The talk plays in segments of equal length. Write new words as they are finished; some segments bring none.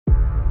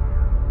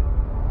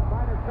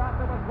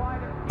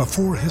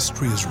Before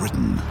history is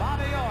written,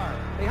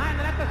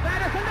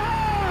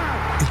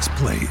 it's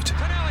played.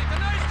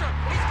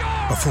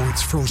 Before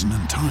it's frozen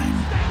in time,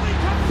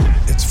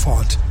 it's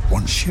fought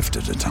one shift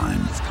at a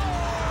time.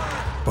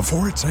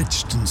 Before it's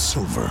etched in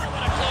silver,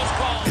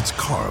 it's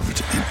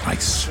carved in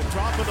ice.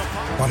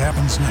 What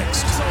happens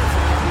next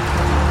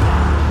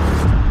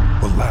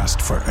will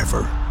last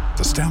forever.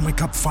 The Stanley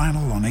Cup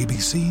Final on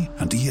ABC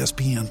and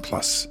ESPN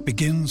Plus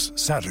begins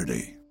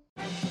Saturday.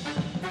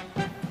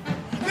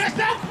 There's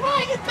no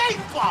crying in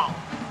baseball!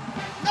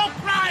 No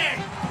crying!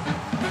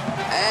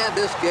 And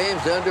this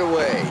game's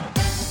underway.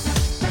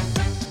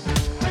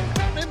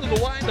 Into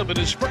the windup in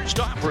his first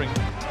offering,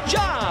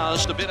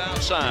 just a bit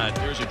outside.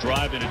 There's a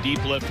drive in a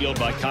deep left field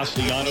by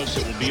Castellanos.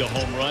 It will be a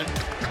home run.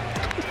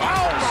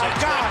 Oh my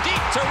God!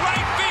 Deep to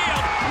right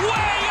field,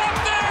 way up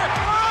there!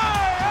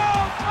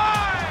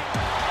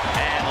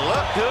 And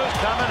look who's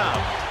coming up.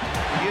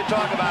 You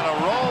talk about a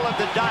roll of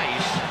the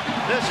dice.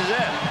 This is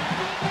it.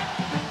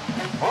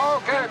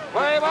 Okay,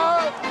 play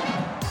ball!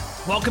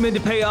 Welcome into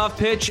Payoff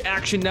Pitch,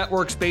 Action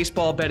Network's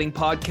baseball betting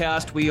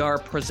podcast. We are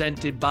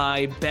presented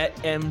by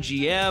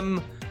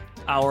BetMGM.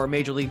 Our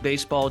Major League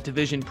Baseball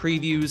division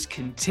previews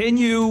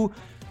continue,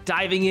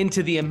 diving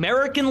into the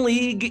American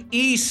League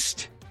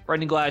East.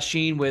 Brendan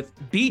Glasheen with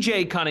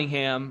BJ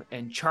Cunningham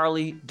and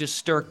Charlie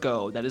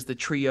DiSturco. That is the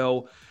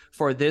trio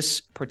for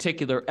this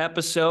particular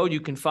episode.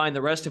 You can find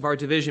the rest of our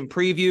division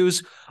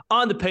previews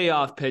on the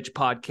Payoff Pitch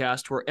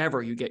podcast,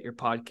 wherever you get your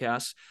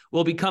podcasts.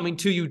 We'll be coming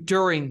to you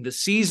during the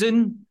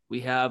season.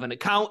 We have an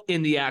account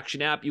in the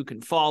Action app you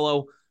can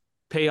follow,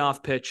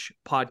 Payoff Pitch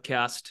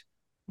podcast.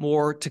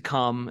 More to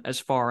come as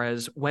far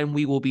as when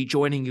we will be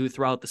joining you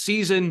throughout the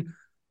season.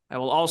 I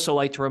will also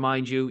like to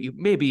remind you, you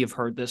maybe have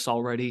heard this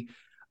already,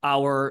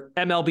 our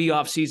MLB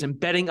offseason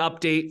betting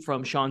update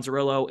from Sean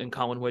Zerillo and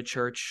Colin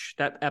Whitchurch.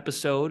 That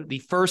episode, the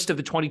first of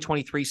the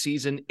 2023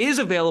 season, is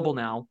available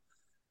now.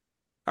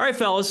 All right,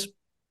 fellas,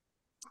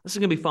 this is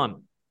going to be fun.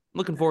 I'm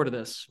looking forward to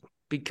this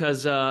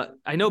because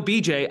I know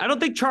BJ, I don't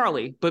think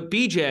Charlie, but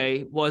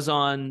BJ was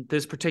on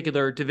this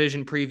particular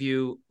division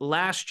preview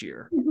last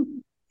year.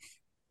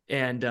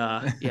 And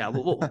yeah,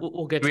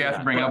 we'll get to that. Do we have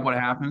to bring up what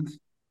happens?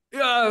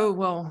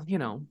 Well, you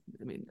know,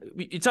 I mean,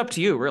 it's up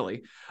to you,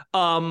 really.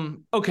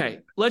 Okay,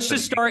 let's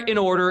just start in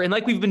order. And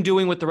like we've been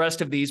doing with the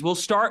rest of these, we'll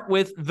start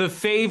with the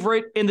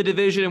favorite in the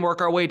division and work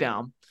our way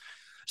down.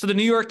 So the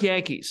New York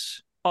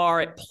Yankees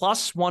are at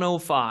plus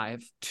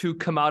 105 to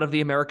come out of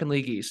the American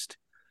League East.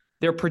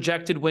 Their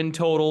projected win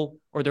total,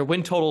 or their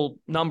win total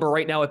number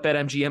right now at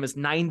BetMGM is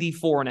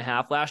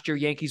 94.5. Last year,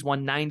 Yankees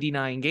won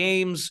 99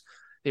 games.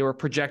 They were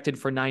projected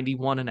for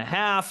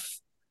 91.5.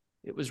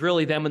 It was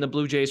really them and the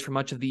Blue Jays for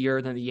much of the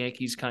year. Then the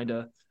Yankees kind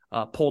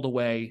of pulled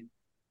away.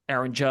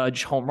 Aaron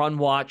Judge, home run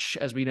watch,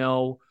 as we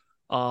know.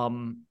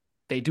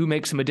 They do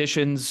make some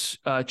additions,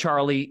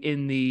 Charlie,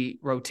 in the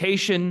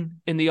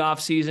rotation in the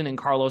offseason, and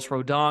Carlos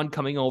Rodon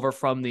coming over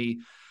from the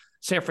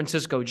San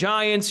Francisco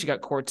Giants. You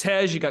got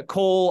Cortez, you got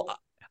Cole.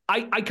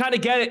 I kind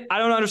of get it. I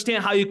don't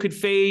understand how you could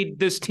fade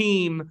this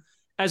team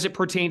as it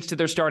pertains to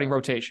their starting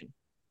rotation.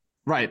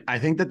 Right. I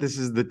think that this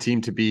is the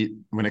team to beat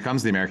when it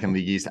comes to the American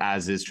League East,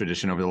 as is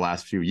tradition over the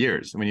last few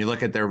years. When you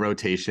look at their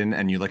rotation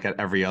and you look at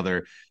every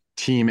other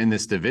team in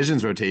this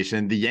division's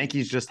rotation, the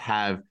Yankees just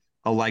have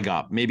a leg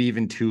up, maybe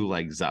even two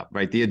legs up,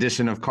 right? The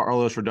addition of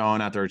Carlos Rodon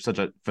after such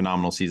a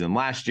phenomenal season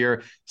last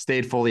year,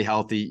 stayed fully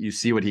healthy. You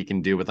see what he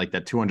can do with like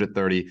that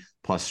 230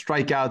 plus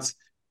strikeouts.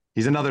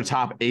 He's another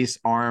top ace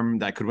arm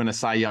that could win a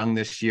Cy Young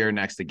this year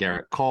next to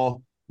Garrett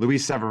Cole.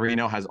 Luis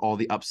Severino has all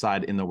the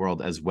upside in the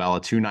world as well,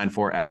 a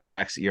 2.94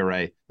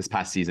 xERA this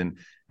past season.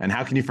 And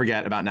how can you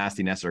forget about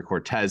nasty Nestor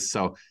Cortez?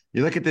 So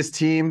you look at this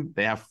team,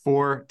 they have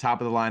four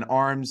top-of-the-line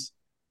arms.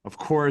 Of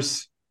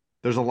course,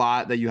 there's a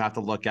lot that you have to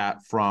look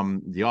at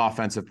from the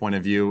offensive point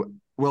of view.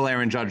 Will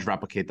Aaron Judge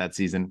replicate that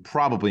season?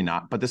 Probably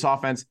not. But this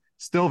offense,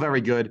 still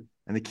very good.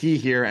 And the key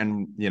here,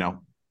 and you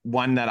know,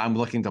 one that I'm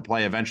looking to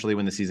play eventually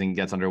when the season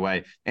gets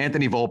underway,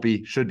 Anthony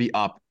Volpe should be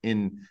up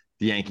in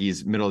the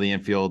Yankees' middle of the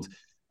infield.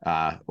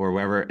 Or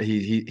wherever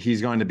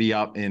he's going to be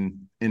up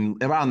in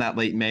around that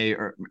late May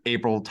or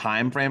April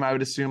timeframe, I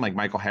would assume, like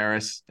Michael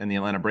Harris and the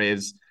Atlanta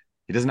Braves.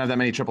 He doesn't have that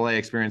many AAA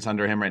experience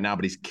under him right now,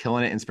 but he's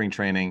killing it in spring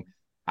training.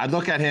 I'd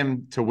look at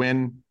him to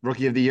win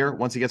Rookie of the Year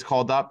once he gets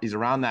called up. He's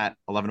around that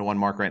 11-1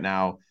 mark right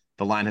now.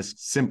 The line has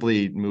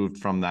simply moved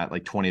from that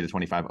like 20 to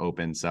 25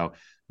 open. So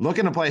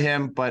looking to play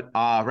him, but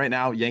right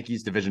now,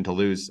 Yankees division to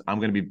lose. I'm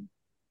going to be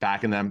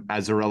backing them.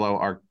 As Zerillo,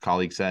 our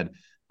colleague, said,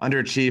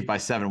 underachieved by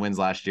 7 wins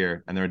last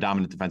year, and they're a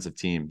dominant defensive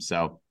team.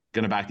 So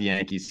going to back the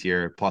Yankees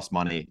here, plus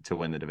money to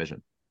win the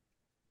division.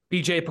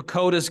 BJ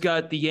Pacoda's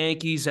got the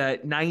Yankees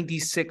at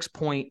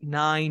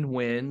 96.9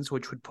 wins,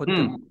 which would put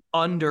them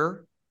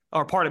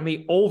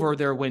over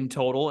their win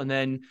total. And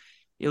then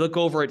you look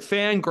over at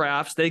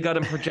FanGraphs, they got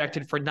them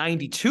projected for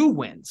 92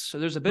 wins. So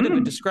there's a bit of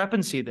a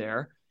discrepancy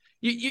there.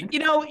 You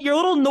know, your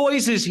little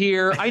noises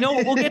here. I know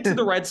we'll get to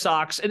the Red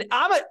Sox, and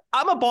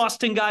I'm a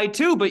Boston guy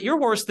too, but you're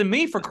worse than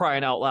me, for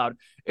crying out loud.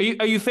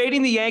 Are you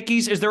fading the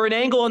Yankees? Is there an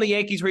angle on the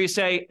Yankees where you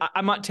say,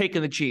 I'm not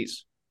taking the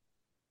cheese?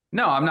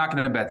 No, I'm not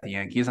going to bet the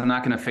Yankees. I'm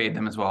not going to fade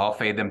them as well. I'll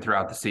fade them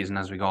throughout the season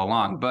as we go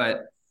along.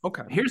 But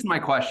Okay. Here's my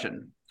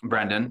question,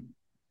 Brendan.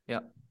 Yeah.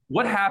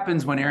 What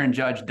happens when Aaron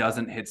Judge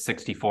doesn't hit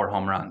 64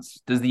 home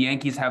runs? Does the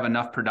Yankees have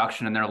enough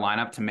production in their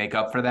lineup to make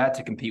up for that,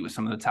 to compete with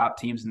some of the top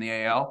teams in the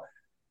AL?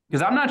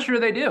 Because I'm not sure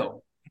they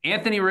do.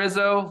 Anthony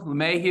Rizzo,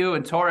 LeMahieu,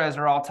 and Torres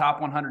are all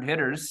top 100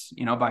 hitters,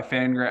 by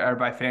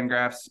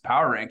Fangraphs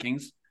power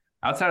rankings.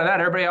 Outside of that,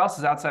 everybody else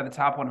is outside the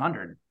top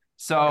 100.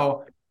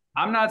 So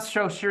I'm not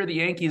so sure the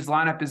Yankees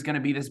lineup is going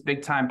to be this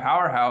big time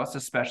powerhouse,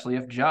 especially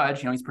if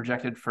Judge, he's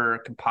projected for a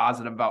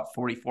composite of about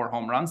 44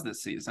 home runs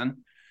this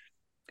season.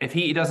 If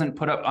he doesn't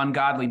put up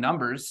ungodly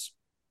numbers,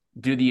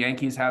 do the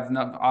Yankees have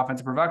enough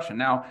offensive production?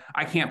 Now,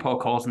 I can't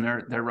poke holes in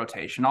their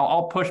rotation.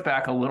 I'll push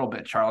back a little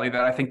bit, Charlie,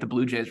 that I think the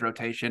Blue Jays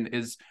rotation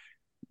is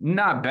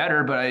not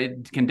better, but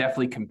it can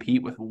definitely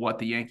compete with what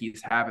the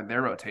Yankees have in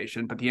their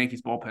rotation. But the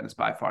Yankees bullpen is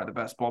by far the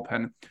best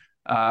bullpen,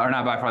 or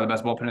not by far the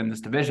best bullpen in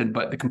this division,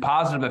 but the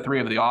composite of the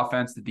three, of the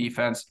offense, the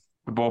defense,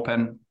 the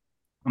bullpen,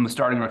 and the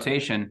starting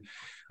rotation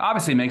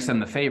obviously makes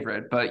them the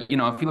favorite. But, if you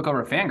look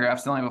over at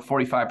Fangraphs, they only have a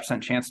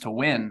 45% chance to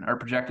win, or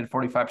projected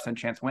 45%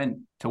 chance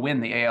to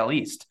win the AL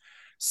East.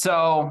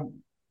 So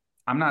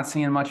I'm not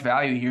seeing much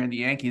value here in the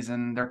Yankees,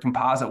 and their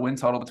composite win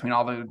total between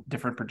all the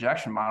different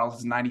projection models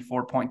is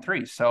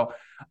 94.3. So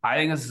I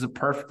think this is a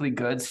perfectly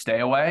good stay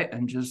away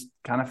and just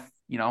kind of,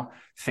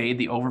 fade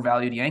the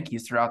overvalued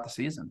Yankees throughout the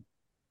season.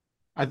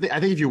 I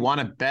think if you want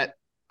to bet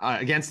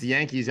against the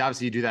Yankees,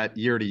 obviously you do that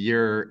year to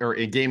year or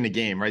game to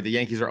game, right? The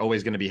Yankees are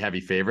always going to be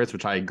heavy favorites,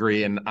 which I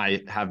agree. And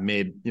I have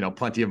made,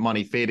 plenty of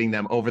money fading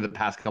them over the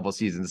past couple of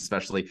seasons,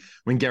 especially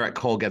when Garrett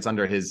Cole gets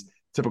under his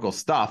typical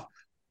stuff.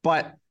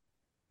 But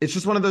it's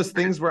just one of those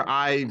things where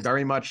I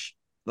very much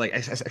I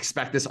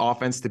expect this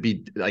offense to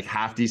be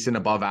half decent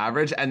above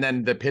average. And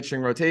then the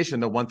pitching rotation,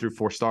 the 1 through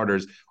 4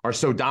 starters, are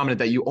so dominant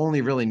that you only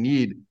really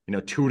need,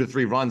 2 to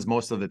 3 runs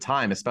most of the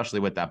time,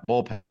 especially with that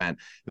bullpen,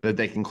 that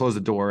they can close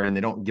the door and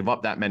they don't give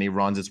up that many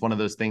runs. It's one of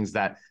those things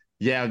that,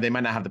 they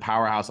might not have the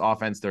powerhouse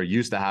offense they're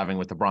used to having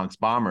with the Bronx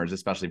Bombers,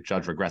 especially if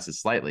Judge regresses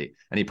slightly,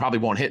 and he probably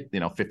won't hit,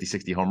 50,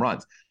 60 home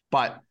runs.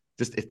 But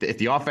just if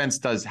the offense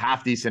does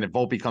half decent, if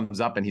Volpe comes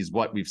up and he's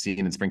what we've seen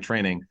in spring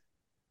training,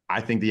 I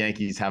think the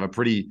Yankees have a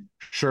pretty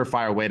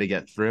surefire way to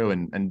get through.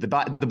 And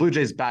the Blue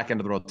Jays back end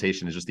of the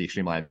rotation is just the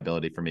extreme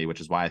liability for me, which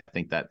is why I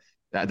think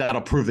that'll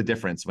prove the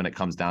difference when it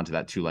comes down to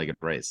that 2-legged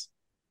race.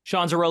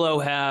 Sean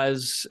Zerillo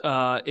has,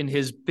 in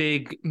his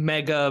big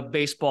mega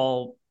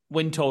baseball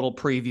win total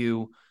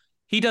preview,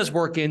 he does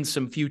work in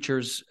some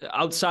futures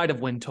outside of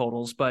win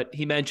totals, but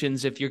he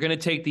mentions if you're going to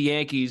take the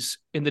Yankees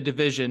in the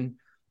division,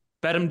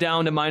 bet them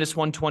down to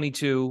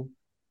 -122.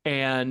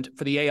 And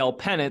for the AL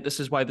pennant, this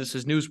is why this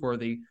is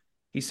newsworthy.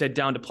 He said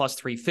down to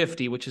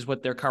 +350, which is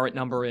what their current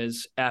number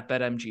is at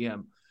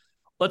BetMGM.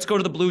 Let's go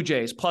to the Blue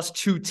Jays,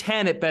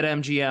 +210 at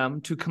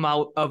BetMGM to come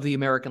out of the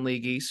American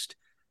League East.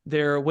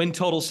 Their win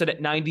total sit at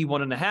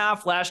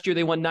 91.5. Last year,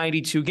 they won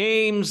 92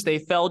 games. They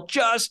fell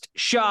just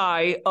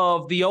shy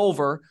of the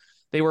over.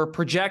 They were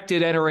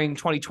projected entering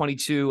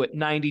 2022 at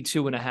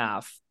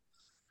 92.5.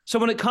 So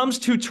when it comes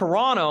to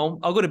Toronto,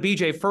 I'll go to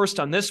BJ first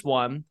on this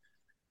one.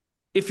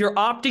 If you're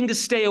opting to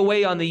stay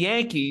away on the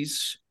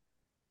Yankees,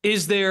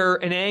 is there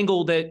an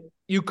angle that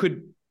you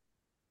could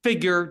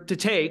figure to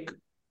take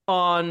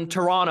on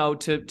Toronto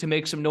to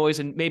make some noise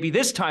and maybe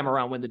this time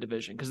around win the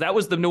division? Because that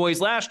was the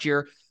noise last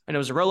year. I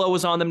know Zerillo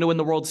was on them to win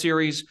the World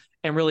Series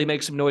and really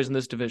make some noise in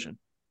this division.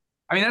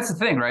 I mean, that's the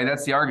thing, right?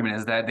 That's the argument,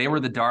 is that they were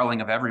the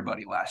darling of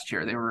everybody last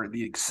year. They were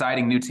the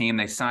exciting new team.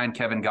 They signed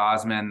Kevin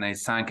Gausman. They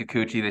signed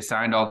Kikuchi. They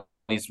signed all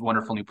these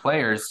wonderful new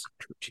players,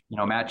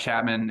 Matt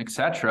Chapman,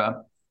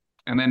 etc.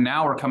 And then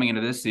now we're coming into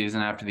this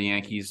season after the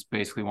Yankees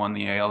basically won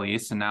the AL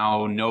East, and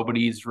now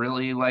nobody's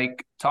really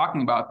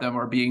talking about them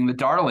or being the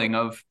darling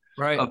of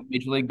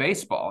Major League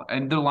Baseball.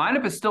 And the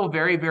lineup is still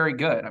very, very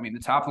good. I mean, the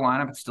top of the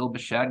lineup, it's still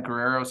Bichette,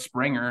 Guerrero,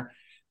 Springer.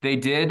 They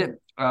did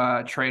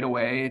trade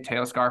away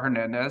Teoscar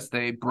Hernandez.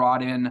 They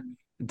brought in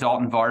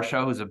Dalton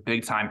Varsho, who's a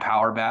big-time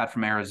power bat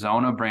from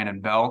Arizona.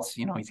 Brandon Belt,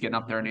 he's getting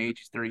up there in age.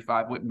 He's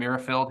 35. Whit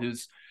Merrifield,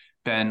 who's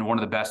been one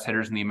of the best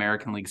hitters in the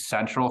American League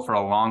Central for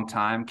a long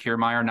time.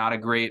 Kiermaier, not a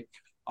great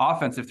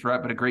offensive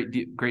threat, but a great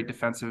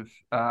defensive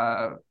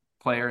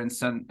player in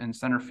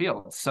center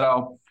field.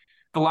 So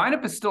the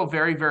lineup is still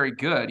very, very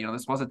good.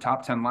 This was a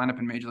top 10 lineup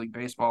in Major League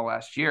Baseball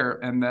last year.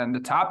 And then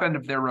the top end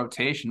of their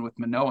rotation with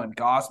Manoah and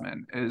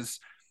Gausman is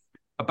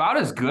about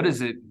as good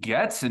as it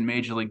gets in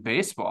Major League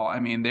Baseball. I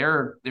mean,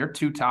 they're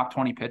 2 top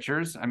 20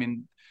 pitchers. I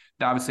mean,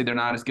 obviously they're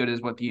not as good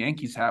as what the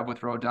Yankees have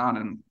with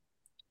Rodon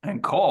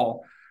and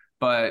Cole.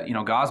 But,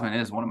 Gausman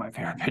is one of my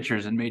favorite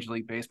pitchers in Major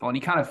League Baseball. And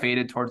he kind of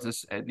faded towards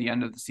this at the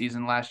end of the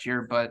season last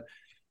year. But,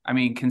 I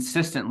mean,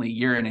 consistently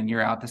year in and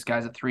year out, this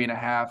guy's a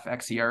 3.5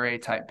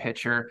 xERA type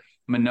pitcher.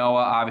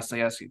 Manoah obviously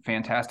has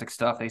fantastic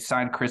stuff. They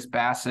signed Chris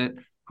Bassett,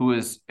 who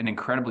is an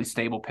incredibly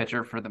stable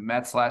pitcher for the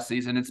Mets last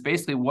season. It's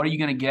basically, what are you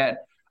going to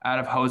get out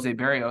of Jose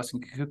Barrios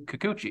and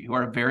Kikuchi, who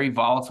are very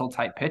volatile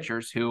type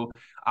pitchers who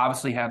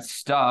obviously have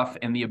stuff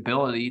and the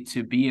ability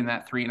to be in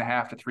that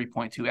 3.5 to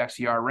 3.2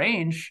 xER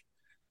range.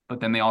 but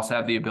then they also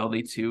have the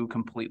ability to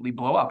completely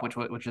blow up,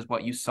 which is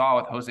what you saw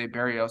with Jose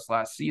Berrios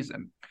last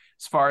season.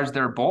 As far as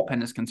their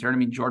bullpen is concerned, I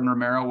mean, Jordan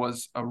Romero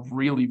was a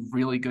really,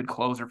 really good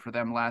closer for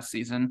them last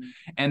season,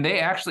 and they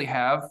actually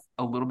have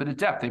a little bit of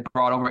depth. They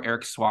brought over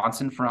Eric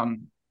Swanson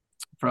from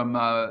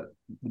the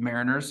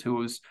Mariners,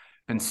 who's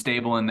been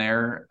stable in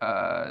their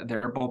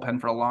bullpen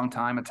for a long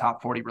time, a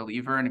top 40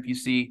 reliever. And if you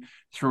see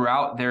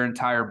throughout their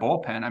entire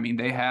bullpen, I mean,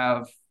 they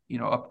have,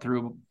 up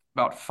through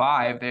about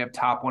 5, they have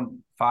top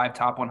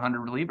 100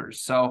 relievers.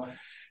 So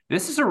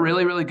this is a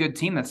really, really good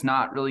team that's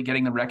not really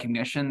getting the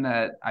recognition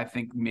that I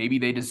think maybe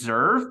they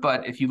deserve.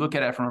 But if you look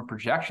at it from a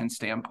projection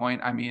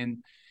standpoint, I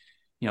mean,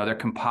 their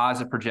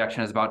composite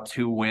projection is about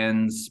 2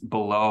 wins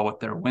below what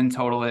their win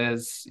total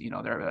is.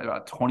 They're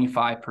about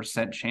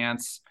 25%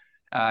 chance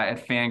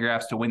at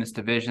Fangraphs to win this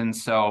division.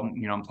 So,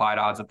 implied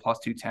odds of plus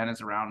 210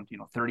 is around,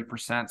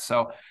 30%.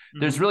 So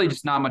there's really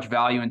just not much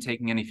value in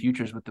taking any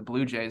futures with the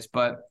Blue Jays.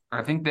 But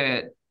I think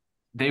that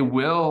they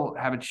will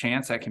have a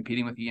chance at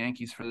competing with the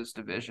Yankees for this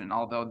division,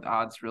 although the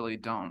odds really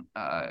don't,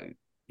 the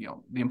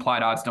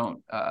implied odds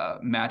don't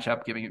match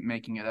up,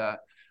 making it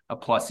a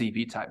plus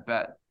EV type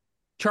bet.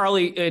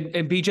 Charlie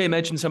and BJ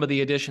mentioned some of the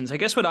additions. I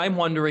guess what I'm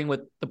wondering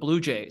with the Blue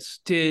Jays,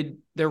 did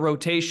their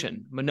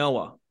rotation,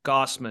 Manoah,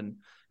 Gausman,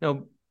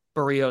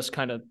 Berrios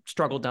kind of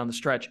struggled down the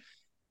stretch.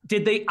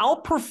 Did they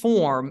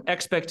outperform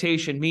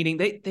expectation? Meaning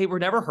they were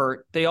never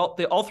hurt.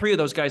 All 3 of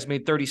those guys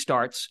made 30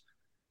 starts.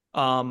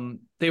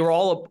 They were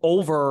all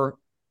over.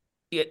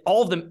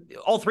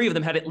 All 3 of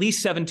them had at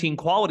least 17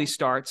 quality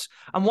starts.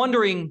 I'm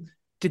wondering,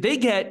 did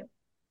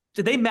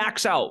they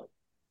max out?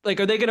 Like,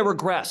 are they going to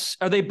regress?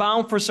 Are they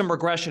bound for some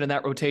regression in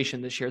that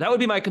rotation this year? That would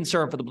be my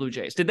concern for the Blue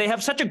Jays. Did they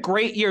have such a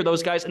great year,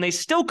 those guys, and they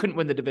still couldn't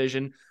win the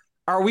division?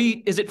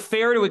 Is it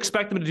fair to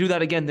expect them to do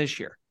that again this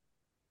year?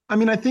 I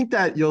mean, I think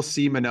that you'll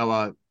see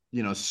Manoah,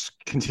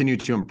 continue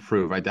to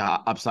improve, right? The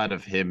upside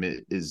of him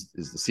is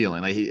the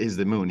ceiling. Like, he is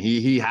the moon.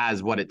 He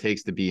has what it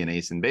takes to be an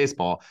ace in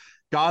baseball.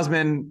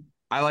 Gausman,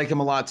 I like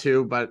him a lot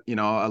too, but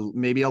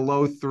maybe a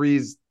low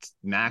 3s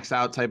max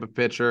out type of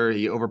pitcher.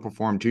 He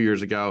overperformed 2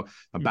 years ago,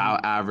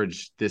 about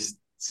average this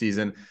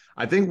season.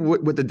 I think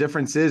what the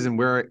difference is and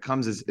where it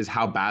comes is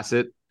how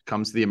Bassett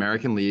comes to the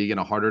American League and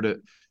I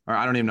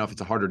don't even know if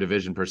it's a harder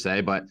division per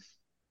se, but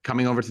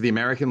coming over to the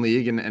American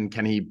League and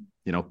can he,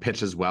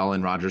 pitch as well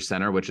in Rogers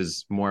Center, which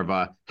is more of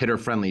a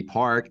hitter-friendly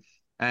park.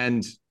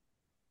 And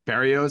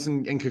Berrios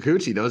and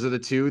Kikuchi, those are the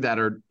 2 that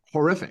are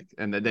horrific.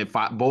 And they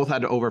both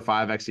had over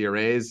 5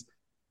 xERAs.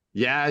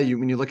 Yeah,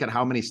 when you look at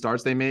how many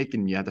starts they make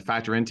and you have to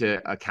factor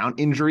into account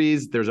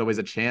injuries, there's always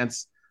a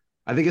chance.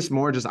 I think it's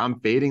more just I'm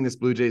fading this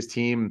Blue Jays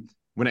team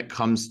when it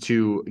comes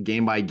to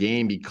game by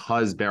game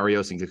because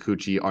Berrios and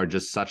Kikuchi are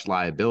just such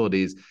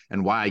liabilities,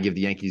 and why I give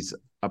the Yankees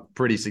a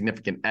pretty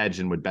significant edge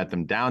and would bet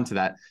them down to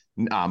that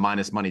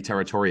minus money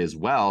territory as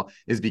well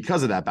is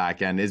because of that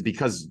back end, is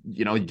because,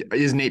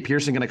 is Nate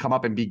Pearson going to come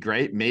up and be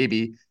great?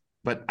 Maybe.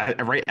 But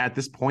right at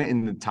this point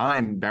in the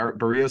time,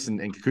 Berrios and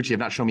Kikuchi have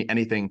not shown me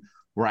anything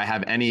where I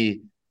have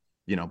any,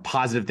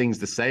 positive things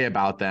to say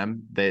about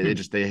them.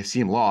 They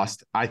seem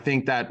lost. I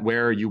think that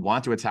where you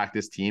want to attack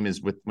this team is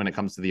when it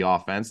comes to the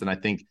offense. And I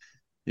think,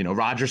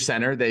 Rogers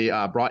Center, they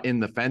brought in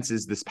the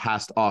fences this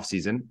past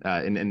offseason.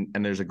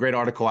 And there's a great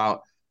article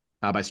out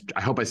by,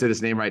 I hope I say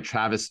this name right,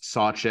 Travis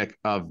Sawchik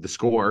of The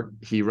Score.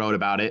 He wrote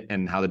about it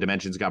and how the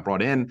dimensions got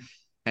brought in.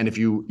 And if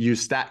you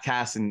use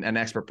StatCast and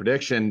expert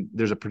prediction,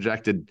 there's a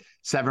projected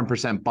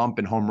 7% bump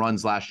in home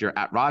runs last year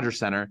at Rogers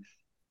Center,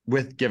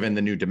 given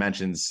the new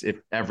dimensions. If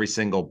every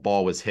single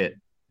ball was hit,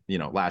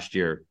 last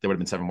year, there would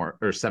have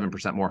been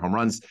 7% more home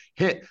runs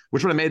hit,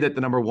 which would have made it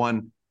the number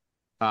 1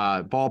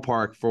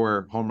 ballpark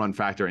for home run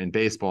factor in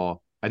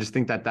baseball. I just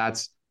think that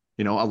that's,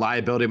 a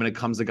liability when it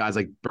comes to guys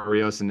like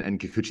Berrios and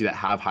Kikuchi that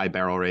have high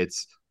barrel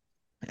rates.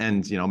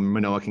 And,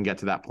 Manoah can get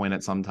to that point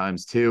at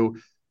sometimes too.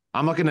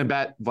 I'm looking to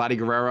bet Vladdy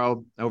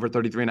Guerrero over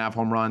 33.5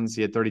 home runs.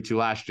 He had 32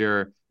 last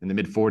year, in the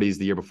mid-40s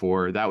the year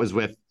before. That was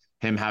with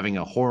him having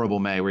a horrible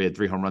May where he had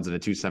 3 home runs and a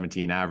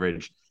 217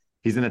 average.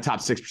 He's in the top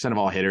 6% of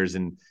all hitters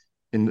and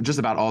in just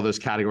about all those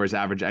categories: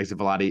 average exit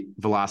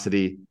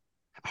velocity,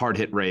 hard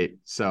hit rate.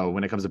 So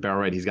when it comes to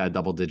barrel rate, he's got a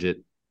double digit.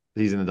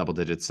 He's in the double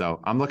digits.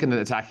 So I'm looking to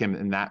attack him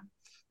in that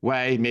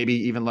way. Maybe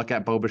even look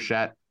at Bo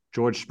Bichette,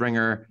 George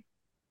Springer,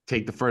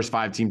 take the first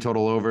 5 team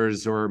total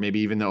overs, or maybe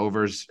even the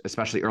overs,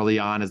 especially early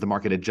on as the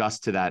market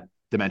adjusts to that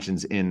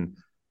dimensions in.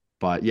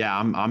 But yeah,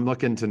 I'm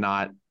looking to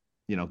not,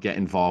 get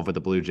involved with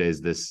the Blue Jays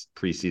this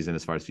preseason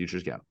as far as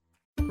futures go.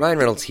 Ryan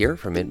Reynolds here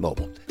from Mint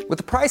Mobile. With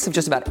the price of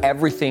just about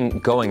everything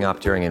going up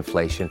during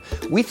inflation,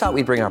 we thought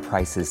we'd bring our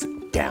prices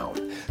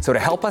down. So to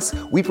help us,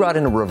 we brought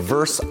in a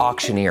reverse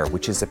auctioneer,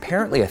 which is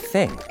apparently a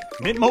thing.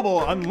 Mint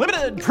Mobile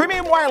Unlimited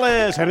Premium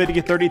Wireless. How to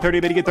get 30,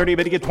 30, bit to get 30,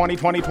 bit to get 20,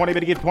 20, 20, bit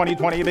to get 20,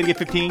 20, bit to get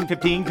 15,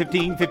 15,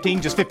 15,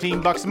 15, just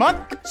 $15 a month?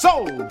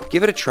 Sold!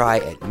 Give it a try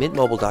at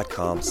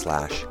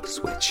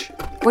mintmobile.com/switch.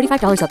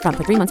 $45 up front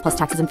for 3 months plus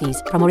taxes and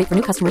fees. Promo rate for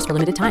new customers for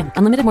limited time.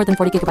 Unlimited more than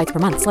 40 gigabytes per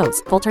month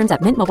slows. Full terms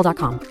at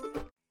mintmobile.com.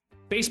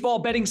 Baseball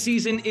betting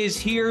season is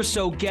here,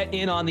 so get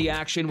in on the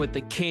action with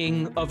the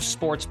king of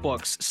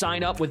sportsbooks.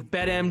 Sign up with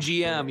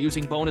BetMGM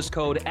using bonus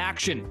code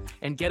ACTION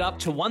and get up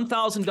to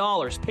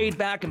 $1,000 paid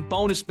back in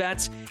bonus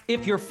bets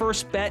if your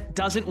first bet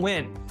doesn't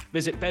win.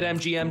 Visit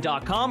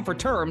BetMGM.com for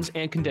terms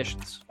and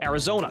conditions.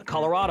 Arizona,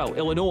 Colorado,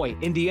 Illinois,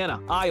 Indiana,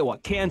 Iowa,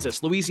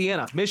 Kansas,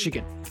 Louisiana,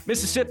 Michigan,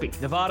 Mississippi,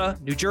 Nevada,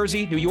 New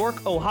Jersey, New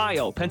York,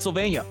 Ohio,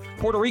 Pennsylvania,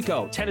 Puerto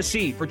Rico,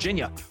 Tennessee,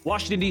 Virginia,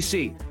 Washington,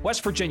 D.C.,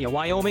 West Virginia,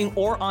 Wyoming,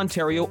 or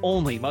Ontario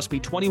only. Must be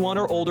 21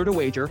 or older to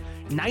wager,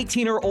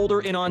 19 or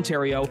older in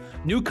Ontario.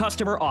 New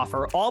customer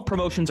offer. All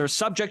promotions are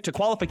subject to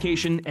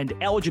qualification and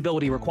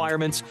eligibility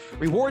requirements.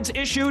 Rewards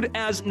issued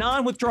as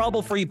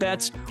non-withdrawable free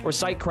bets or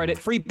site credit.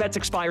 Free bets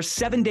expire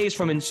 7 days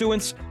from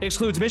issuance.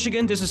 Excludes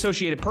Michigan.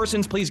 Disassociated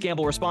persons. Please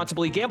gamble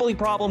responsibly. Gambling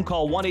problem?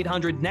 Call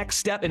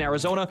 1-800-NEXT-STEP in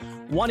Arizona,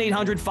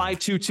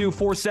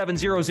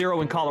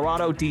 1-800-522-4700 in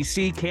Colorado,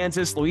 D.C.,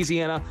 Kansas,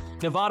 Louisiana,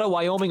 Nevada,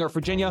 Wyoming, or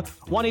Virginia,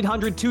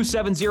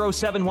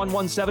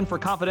 1-800-270-7117 for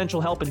confidential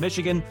help in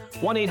Michigan,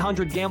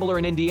 1-800-GAMBLER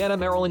in Indiana,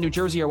 Maryland, New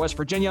Jersey, or West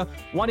Virginia,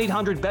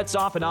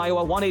 1-800-BETS-OFF in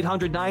Iowa,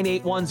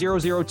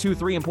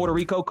 1-800-981-0023 in Puerto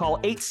Rico. Call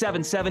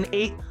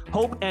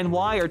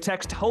 877-8-HOPE-NY or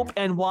text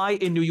HOPE-NY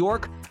in New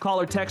York.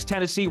 Call or text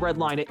Tennessee Red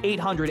Line at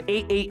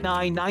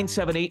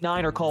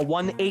 800-889-9789 or call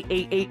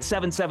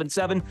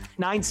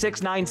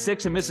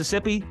 1-888-777-9696 in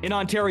Mississippi. In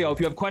Ontario, if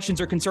you have questions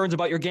or concerns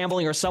about your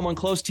gambling or someone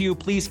close to you,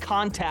 please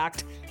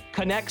contact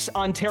Connects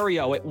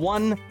Ontario at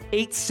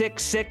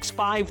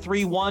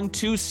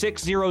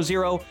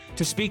 1-866-531-2600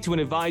 to speak to an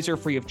advisor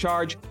free of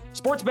charge.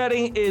 Sports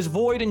betting is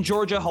void in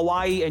Georgia,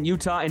 Hawaii, and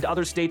Utah, and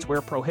other states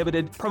where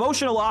prohibited.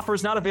 Promotional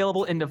offers not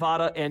available in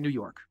Nevada and New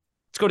York.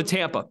 Let's go to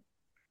Tampa.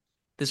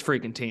 This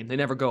freaking team, they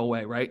never go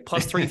away, right?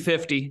 Plus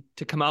 350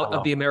 to come out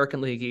of the American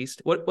League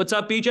East. What's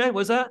up, BJ?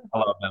 What's that? I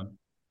love them.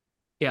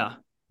 Yeah.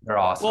 They're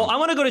awesome. Well, I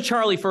want to go to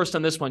Charlie first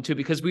on this one, too,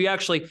 because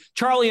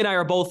Charlie and I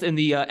are both in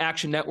the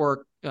Action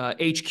Network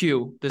HQ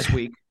this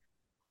week.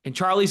 And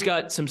Charlie's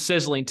got some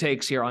sizzling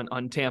takes here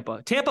on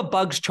Tampa. Tampa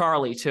bugs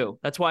Charlie, too.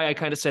 That's why I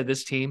kind of said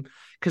this team.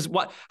 Because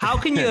how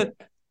can you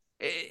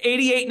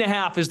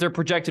 88.5 is their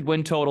projected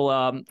win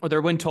total, or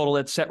their win total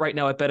that's set right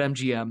now at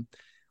BetMGM.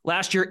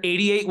 Last year,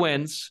 88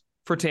 wins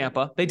for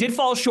Tampa. They did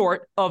fall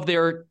short of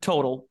their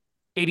total.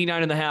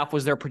 89.5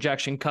 was their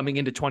projection coming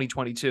into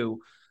 2022.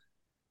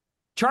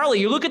 Charlie,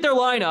 you look at their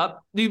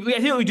lineup. I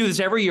think we do this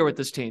every year with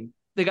this team.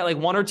 They got like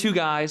one or two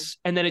guys,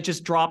 and then it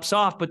just drops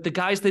off. But the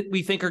guys that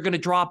we think are going to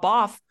drop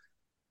off,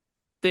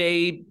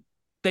 they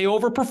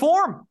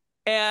overperform,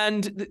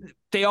 and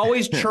they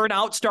always churn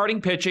out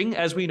starting pitching,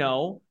 as we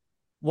know.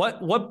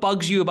 What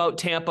bugs you about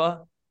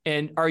Tampa,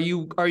 and are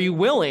you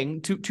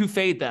willing to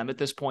fade them at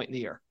this point in the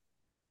year?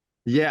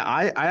 Yeah,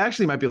 I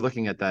actually might be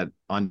looking at that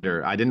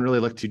under. I didn't really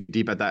look too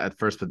deep at that at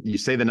first, but you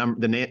say the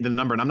number,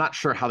 and I'm not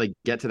sure how they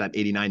get to that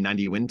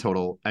 89-90 win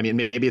total. I mean,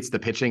 maybe it's the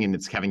pitching and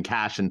it's Kevin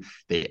Cash, and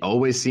they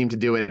always seem to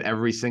do it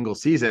every single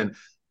season.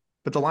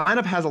 But the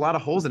lineup has a lot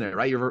of holes in it,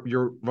 right?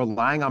 You're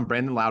relying on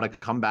Brandon Lau to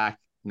come back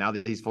now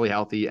that he's fully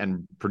healthy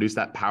and produce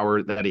that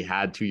power that he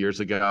had 2 years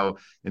ago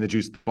in the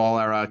juice ball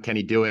era. Can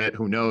he do it?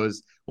 Who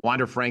knows?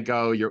 Wander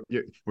Franco,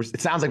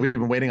 it sounds like we've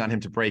been waiting on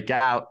him to break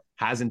out.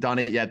 Hasn't done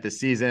it yet this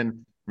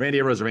season. Randy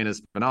Arozarena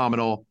is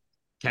phenomenal.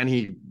 Can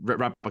he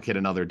replicate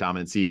another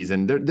dominant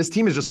season? This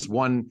team is just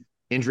one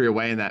injury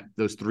away, and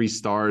those three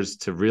stars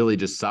to really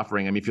just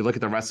suffering. I mean, if you look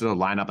at the rest of the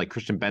lineup, like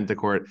Christian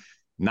Bentecourt,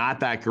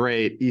 not that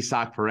great.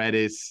 Isaac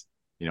Paredes,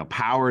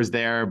 power's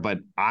there, but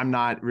I'm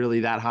not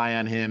really that high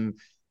on him.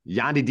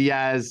 Yandy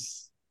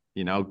Diaz,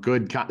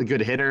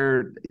 good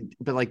hitter,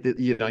 but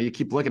you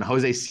keep looking.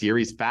 Jose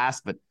Siri's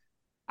fast, but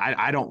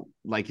I don't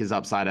like his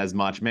upside as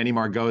much. Manny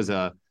Margot's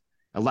a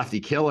lefty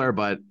killer,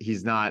 but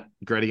he's not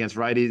great against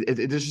righties.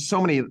 There's just so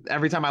many.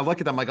 Every time I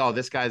look at them, I'm like, oh,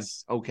 this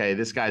guy's okay.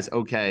 This guy's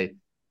okay.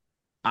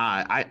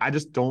 I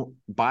just don't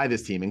buy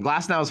this team. And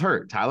Glasnow's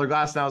hurt. Tyler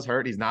Glasnow's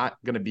hurt. He's not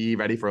going to be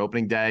ready for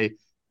opening day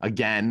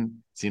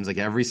again. Seems like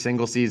every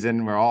single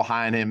season we're all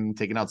high on him,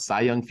 taking out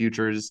Cy Young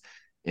futures,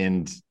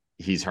 and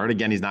he's hurt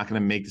again. He's not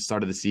going to make the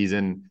start of the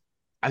season.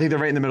 I think they're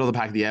right in the middle of the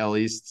pack of the AL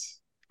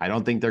East. I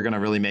don't think they're going to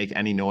really make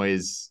any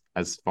noise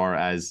as far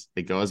as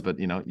it goes, but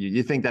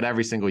you think that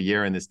every single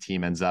year and this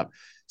team ends up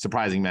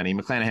surprising many.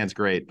 McClanahan's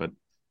great, but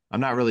I'm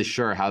not really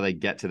sure how they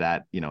get to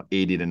that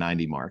 80 to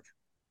 90 mark.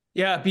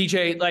 Yeah,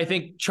 BJ, I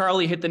think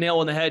Charlie hit the nail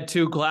on the head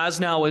too.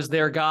 Glasnow is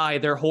their guy,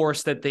 their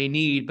horse that they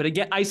need. But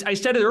again, I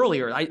said it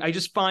earlier. I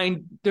just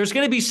find there's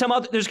going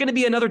to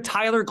be another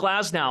Tyler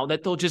Glasnow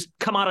that they'll just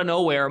come out of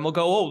nowhere and we'll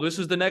go, oh, this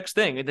is the next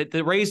thing.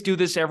 The Rays do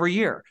this every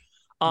year.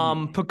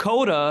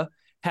 Pacoda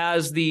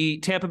has the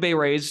Tampa Bay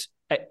Rays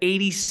at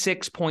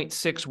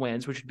 86.6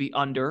 wins, which would be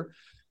under.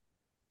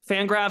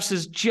 Fangraphs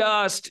is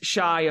just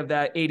shy of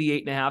that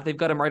 88.5. They've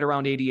got him right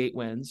around 88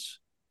 wins.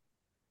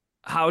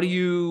 How do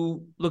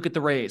you look at the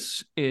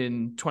Rays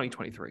in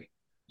 2023?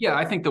 Yeah,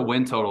 I think the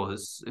win total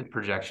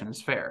projection is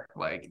fair.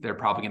 Like they're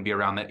probably going to be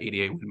around that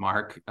 88 win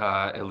mark.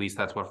 At least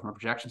that's what from a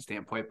projection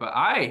standpoint. But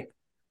I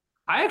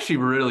actually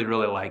really,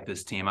 really like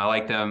this team. I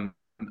like them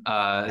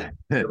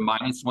They're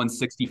minus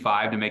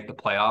 165 to make the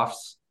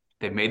playoffs.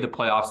 They've made the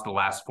playoffs the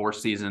last 4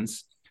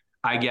 seasons.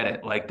 I get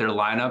it. Like, their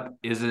lineup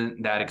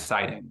isn't that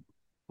exciting.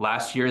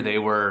 Last year, they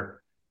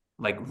were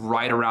like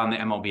right around the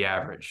MLB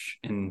average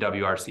in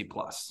WRC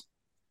plus.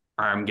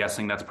 I'm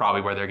guessing that's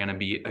probably where they're going to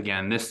be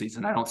again this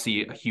season. I don't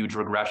see a huge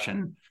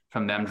regression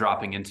from them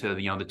dropping into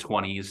the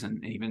 20s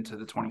and even to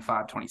the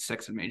 25,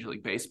 26 in Major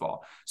League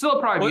Baseball. So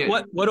they'll probably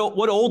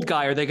what old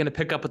guy are they going to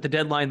pick up at the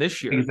deadline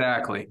this year?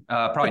 Exactly.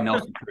 Probably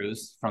Nelson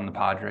Cruz from the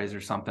Padres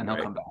or something. He'll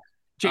come back.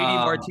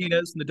 JD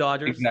Martinez from the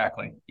Dodgers.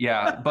 Exactly.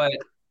 Yeah, but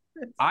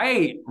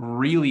I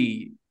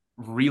really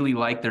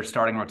like their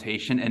starting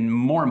rotation, and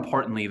more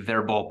importantly,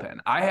 their bullpen.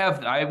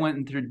 I went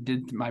and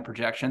did my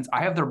projections.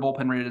 I have their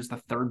bullpen rated as the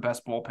 3rd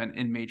best bullpen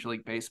in Major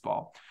League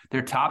Baseball.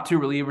 Their top 2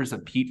 relievers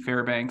of Pete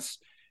Fairbanks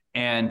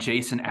and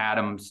Jason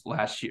Adam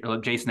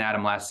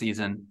last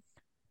season,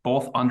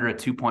 both under a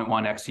 2.1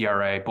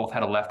 xERA, both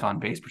had a left-on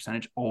base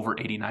percentage over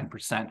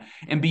 89%.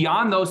 And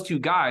beyond those 2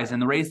 guys,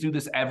 and the Rays do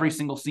this every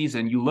single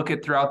season, you look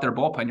at throughout their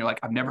bullpen, you're like,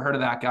 I've never heard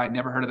of that guy,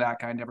 never heard of that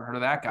guy, never heard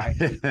of that guy.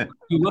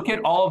 You look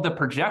at all of the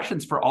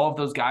projections for all of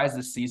those guys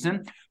this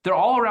season, they're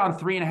all around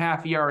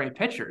 3.5 ERA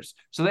pitchers.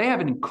 So they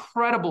have an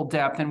incredible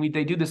depth, and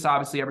they do this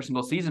obviously every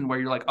single season where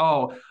you're like,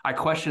 oh, I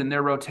question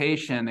their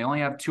rotation. They only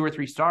have 2 or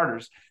 3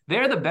 starters.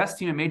 They're the best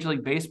team in Major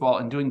League Baseball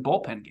in doing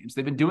bullpen games.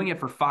 They've been doing it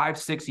for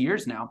 5-6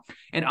 years now.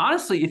 And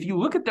honestly, if you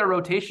look at their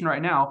rotation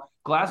right now,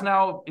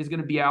 Glasnow is going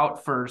to be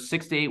out for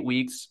 6 to 8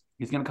 weeks.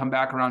 He's going to come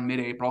back around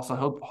mid-April, so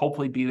he'll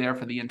hopefully be there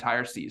for the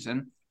entire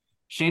season.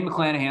 Shane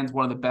McClanahan's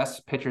one of the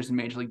best pitchers in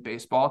Major League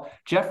Baseball.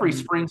 Jeffrey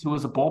Springs, who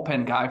was a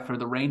bullpen guy for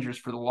the Rangers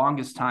for the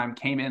longest time,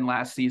 came in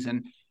last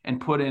season and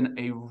put in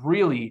a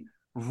really,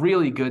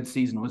 really good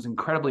season, was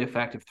incredibly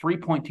effective.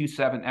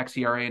 3.27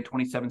 xERA in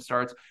 27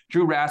 starts.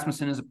 Drew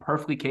Rasmussen is a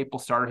perfectly capable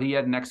starter. He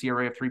had an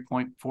xERA of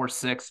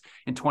 3.46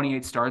 in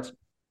 28 starts.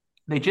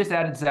 They just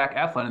added Zach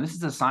Eflin, and this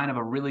is a sign of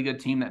a really good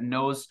team that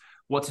knows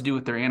what to do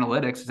with their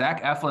analytics.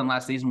 Zach Eflin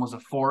last season was a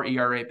 4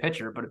 ERA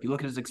pitcher, but if you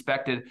look at his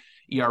expected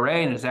ERA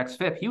and his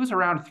xFIP, he was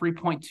around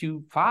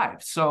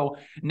 3.25. So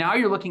now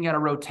you're looking at a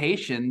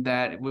rotation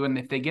that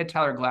if they get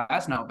Tyler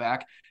Glasnow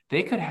back,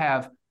 they could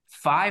have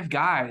 5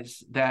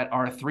 guys that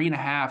are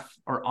 3.5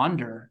 or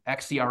under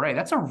xERA.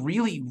 That's a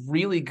really,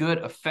 really good,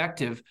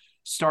 effective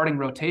starting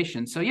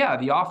rotation. So yeah,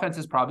 the offense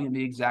is probably going to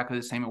be exactly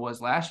the same it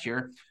was last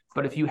year.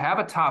 But if you have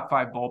a top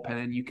 5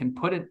 bullpen and you can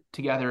put it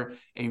together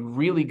a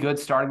really good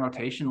starting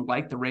rotation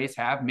like the Rays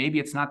have, maybe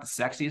it's not the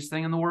sexiest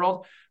thing in the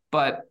world,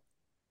 but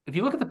if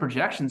you look at the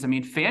projections, I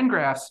mean,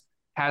 Fangraphs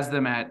has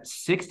them at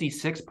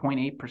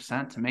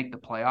 66.8% to make the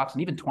playoffs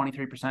and even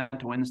 23%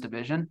 to win this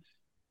division.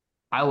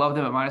 I love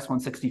them at minus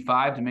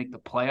 165 to make the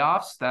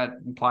playoffs. That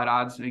implied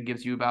odds, it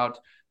gives you about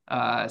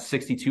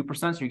 62%.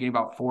 So you're getting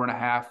about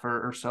 4.5%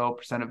 or so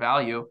percent of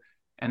value.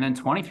 And then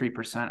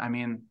 23%, I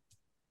mean,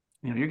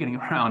 you're getting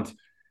around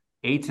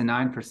 8 to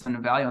 9%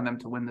 of value on them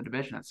to win the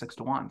division at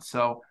 6-1.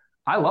 So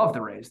I love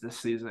the Rays this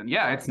season.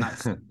 Yeah, it's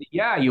nice.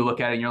 Yeah, you look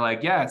at it and you're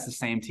like, yeah, it's the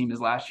same team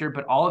as last year.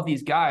 But all of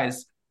these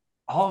guys,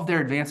 all of their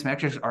advanced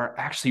metrics are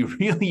actually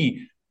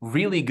really,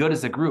 really good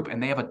as a group,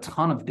 and they have a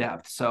ton of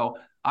depth. So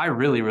I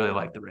really, really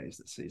like the Rays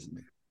this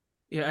season.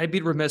 Yeah, I'd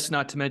be remiss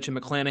not to mention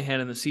McClanahan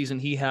in the season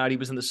he had. He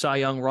was in the Cy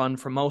Young run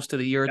for most of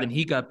the year. Then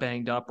he got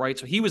banged up, right?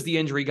 So he was the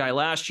injury guy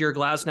last year.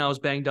 Glasnow is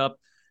banged up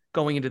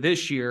going into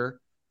this year.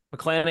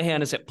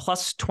 McClanahan is at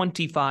plus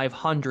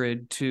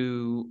 2,500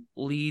 to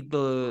lead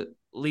the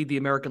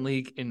American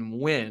League in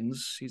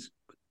wins. He's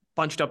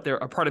bunched up there,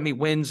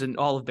 wins in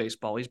all of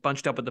baseball. He's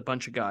bunched up with a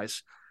bunch of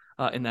guys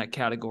in that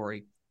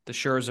category. The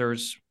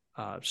Scherzers,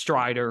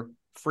 Strider,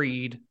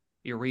 Fried,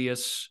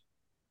 Urias,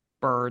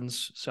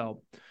 Burns.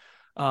 So,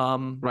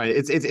 right.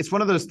 It's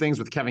one of those things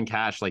with Kevin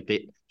Cash. Like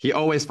he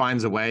always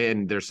finds a way,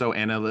 and they're so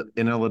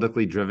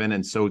analytically driven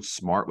and so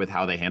smart with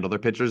how they handle their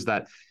pitchers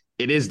that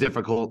it is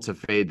difficult to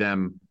fade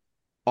them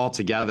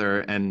altogether.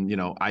 And,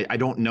 I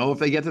don't know if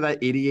they get to that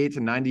 88 to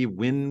 90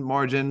 win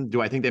margin.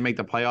 Do I think they make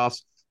the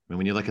playoffs? I mean,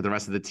 when you look at the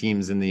rest of the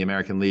teams in the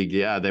American League,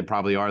 yeah, they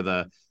probably are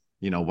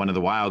one of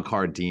the wild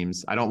card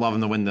teams. I don't love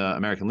them to win the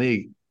American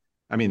League.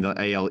 I mean,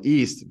 the AL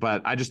East,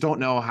 but I just don't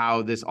know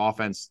how this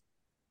offense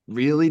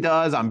really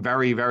does. I'm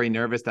very, very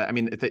nervous that, I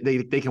mean, if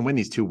they can win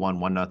these 2-1,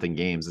 1-0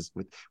 games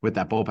with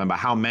that bullpen, but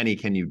how many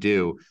can you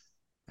do?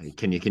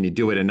 Can you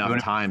do it enough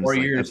times? 4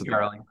 years,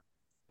 Charlie.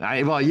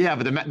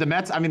 But the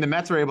Mets, I mean, the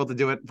Mets are able to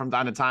do it from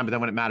time to time, but then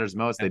when it matters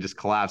most, they just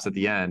collapse at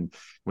the end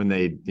when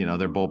their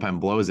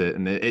bullpen blows it.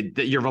 And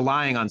you're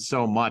relying on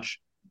so much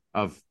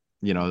of,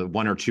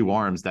 1 or 2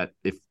 arms that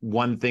if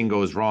one thing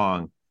goes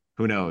wrong,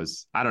 who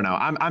knows? I don't know.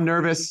 I'm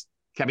nervous.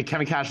 Kevin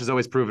Cash has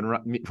always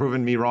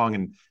proven me wrong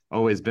and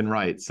always been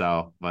right.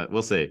 So, but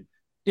we'll see.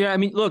 Yeah, I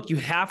mean, look, you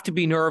have to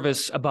be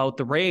nervous about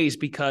the Rays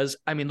because,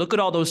 I mean, look at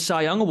all those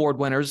Cy Young Award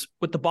winners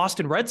with the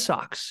Boston Red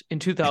Sox in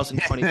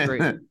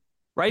 2023.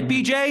 Right,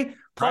 BJ?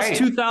 Plus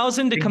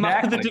 2,000 to come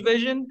out of the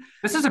division.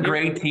 This is a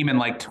great team in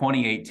like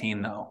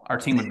 2018, though. Our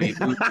team would be.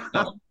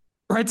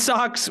 Red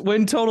Sox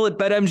win total at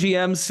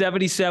BetMGM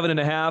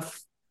 77.5.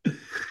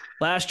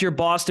 Last year,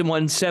 Boston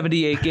won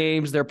 78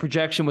 games. Their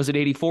projection was at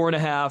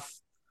 84.5.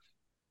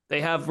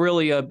 They have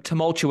really a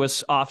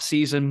tumultuous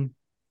offseason.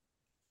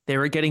 They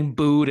were getting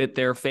booed at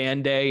their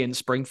fan day in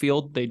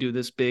Springfield. They do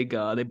this big,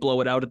 they blow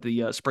it out at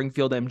the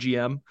Springfield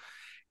MGM.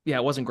 Yeah,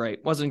 it wasn't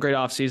great. Wasn't a great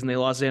offseason. They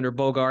lost Xander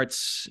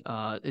Bogaerts.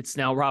 It's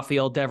now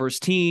Rafael Devers'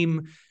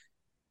 team.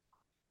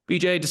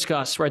 BJ,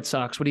 discuss Red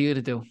Sox. What are you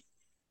going to do?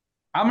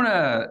 I'm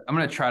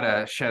gonna try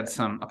to shed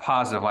a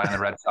positive light on the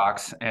Red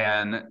Sox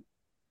and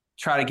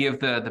try to give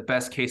the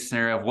best case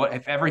scenario of what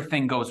if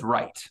everything goes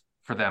right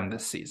for them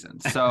this season.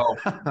 So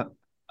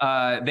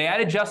they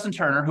added Justin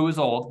Turner, who is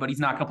old, but he's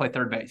not going to play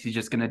third base. He's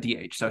just going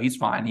to DH, so he's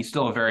fine. He's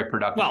still a very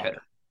productive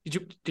hitter.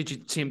 Did you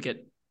see him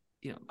get?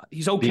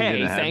 He's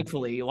okay.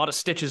 Thankfully, a lot of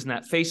stitches in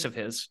that face of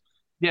his.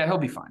 Yeah, he'll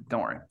be fine.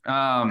 Don't worry.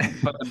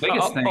 But the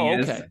biggest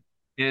thing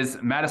is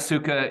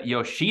Matsuka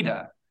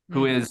Yoshida,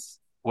 who is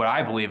what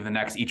I believe the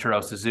next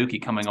Ichiro Suzuki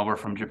coming over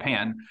from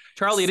Japan.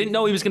 Charlie, I didn't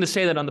know he was going to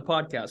say that on the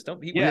podcast.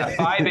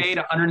 5'8",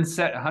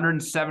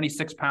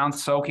 176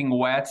 pounds, soaking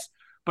wet.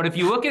 But if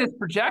you look at his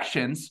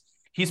projections,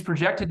 he's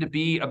projected to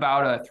be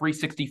about a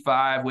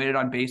 365 weighted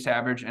on base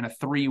average and a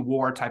 3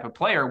 WAR type of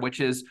player, which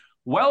is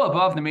well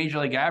above the major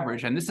league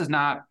average. And this is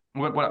not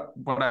what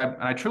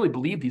I truly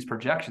believe these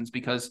projections,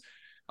 because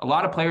a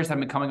lot of players have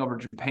been coming over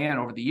to Japan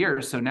over the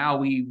years. So now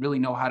we really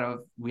know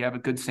we have a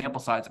good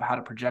sample size of how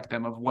to project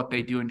them of what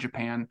they do in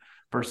Japan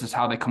versus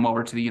how they come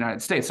over to the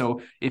United States.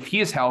 So if he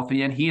is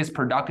healthy and he is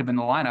productive in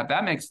the lineup,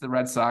 that makes the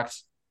Red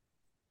Sox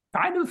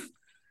kind of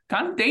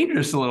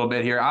dangerous a little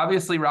bit here.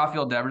 Obviously,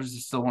 Rafael Devers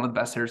is still one of the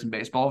best hitters in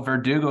baseball.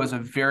 Verdugo is a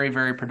very,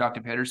 very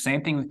productive hitter.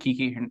 Same thing with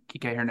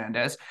Kike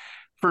Hernandez.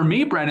 For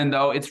me, Brendan,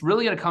 though, it's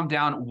really going to come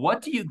down,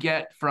 what do you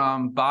get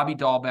from Bobby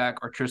Dahlbeck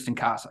or Tristan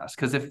Casas?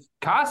 Because if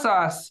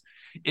Casas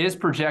is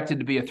projected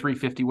to be a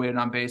 350 weighted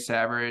on base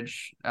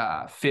average,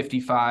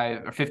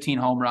 55 or 15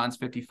 home runs,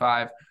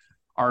 55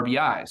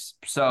 RBIs.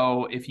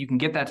 So if you can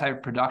get that type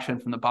of production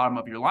from the bottom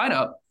of your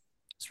lineup,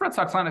 this Red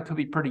Sox lineup could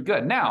be pretty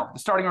good. Now, the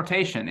starting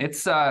rotation,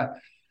 it's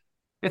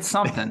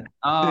something.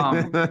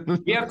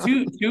 We have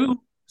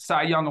two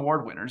Cy Young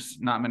Award winners.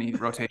 Not many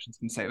rotations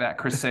can say that.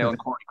 Chris Sale and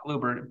Corey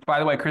Kluber. By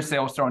the way, Chris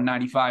Sale was throwing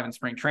 95 in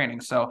spring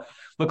training, so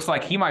looks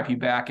like he might be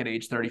back at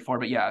age 34.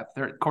 But yeah,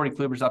 Corey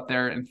Kluber's up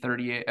there in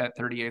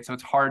 38. So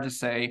it's hard to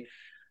say.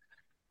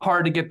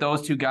 Hard to get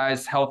those two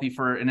guys healthy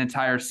for an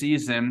entire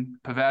season.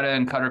 Pivetta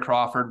and Cutter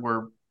Crawford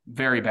were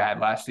very bad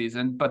last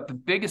season. But the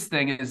biggest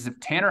thing is if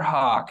Tanner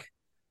Houck,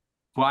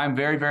 who I'm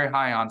very, very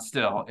high on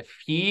still, if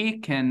he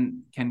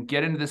can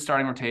get into this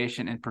starting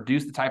rotation and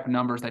produce the type of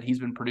numbers that he's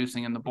been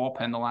producing in the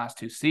bullpen the last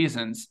 2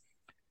 seasons,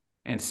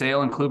 and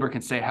Sale and Kluber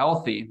can stay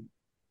healthy,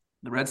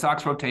 the Red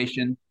Sox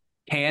rotation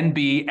can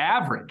be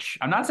average.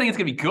 I'm not saying it's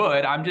going to be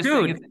good. I'm just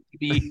saying it's going to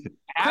be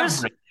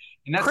average.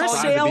 And that's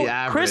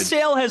Chris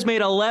Sale has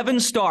made 11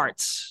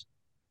 starts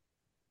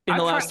in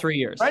the last 3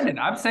 years. Brendan,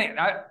 I'm saying,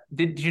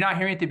 did you not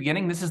hear me at the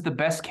beginning? This is the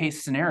best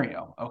case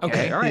scenario.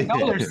 Okay. All right. I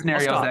know there's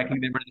scenarios that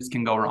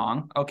can go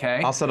wrong. Okay.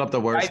 I'll set up the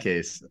worst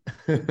case.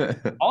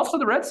 Also,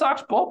 the Red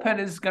Sox bullpen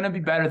is going to be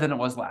better than it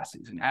was last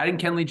season. Adding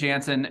Kenley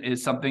Jansen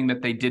is something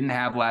that they didn't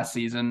have last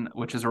season,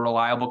 which is a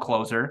reliable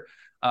closer.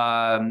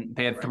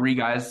 They had 3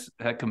 guys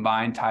that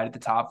combined tied at the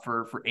top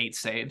for 8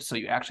 saves. So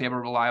you actually have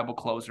a reliable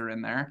closer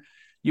in there.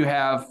 You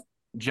have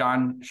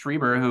John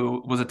Schreiber,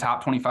 who was a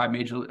top 25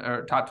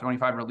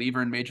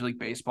 reliever in Major League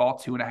Baseball,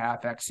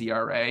 2.5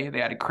 xERA.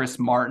 They added Chris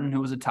Martin, who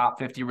was a top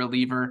 50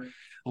 reliever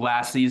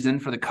last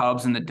season for the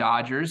Cubs and the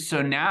Dodgers.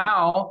 So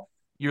now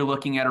you're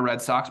looking at a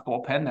Red Sox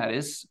bullpen that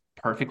is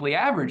perfectly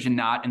average and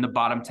not in the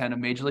bottom 10 of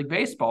Major League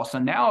Baseball. So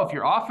now if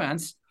your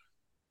offense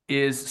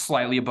is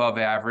slightly above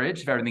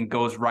average, if everything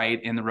goes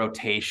right in the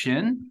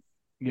rotation,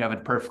 you have a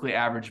perfectly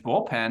average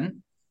bullpen,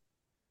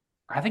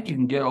 I think you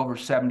can get over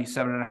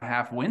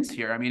 77.5 wins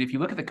here. I mean, if you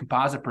look at the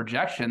composite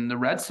projection, the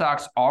Red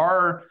Sox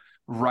are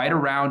right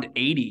around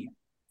 80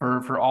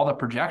 for all the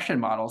projection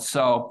models.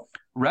 So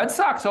Red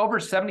Sox over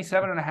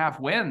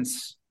 77.5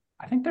 wins.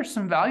 I think there's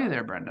some value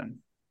there, Brendan.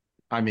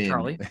 I mean,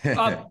 Charlie,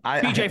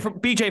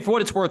 BJ, for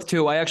what it's worth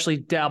too, I actually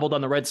dabbled on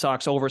the Red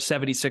Sox over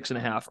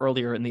 76.5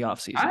 earlier in the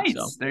offseason. Nice.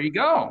 So. There you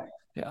go.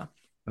 Yeah.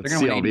 That's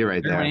CLB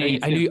right there.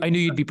 I knew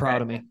you'd be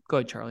proud of me. Go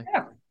ahead, Charlie.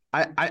 Yeah.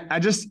 I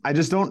just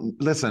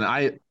don't listen.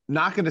 I'm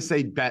not going to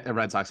say bet a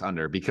Red Sox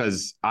under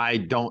because I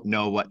don't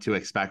know what to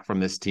expect from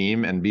this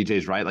team. And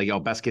BJ's right.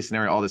 Like, best case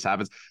scenario, all this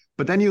happens.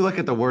 But then you look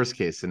at the worst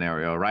case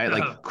scenario, right?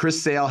 Like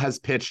Chris Sale has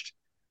pitched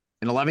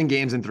in 11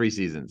 games in 3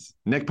 seasons.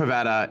 Nick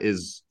Pivetta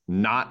is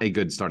not a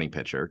good starting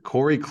pitcher.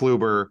 Corey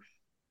Kluber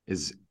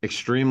is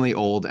extremely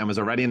old and was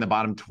already in the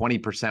bottom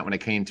 20% when it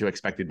came to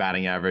expected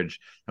batting average.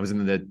 And was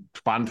in the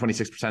bottom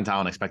 26th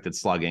percentile in expected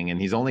slugging. And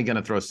he's only going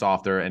to throw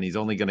softer and he's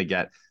only going to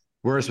get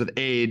worse with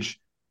age.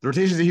 The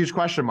rotation is a huge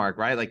question mark,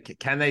 right? Like,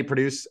 can they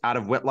produce out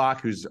of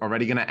Whitlock, who's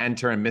already going to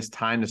enter and miss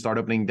time to start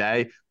opening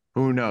day?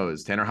 Who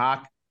knows? Tanner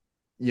Houck,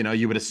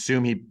 you would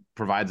assume he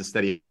provides a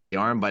steady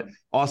arm, but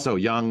also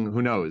young.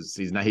 Who knows?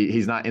 He's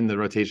not in the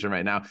rotation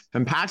right now.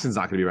 And Paxton's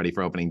not going to be ready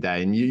for opening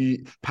day.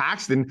 And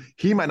Paxton,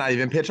 he might not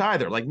even pitch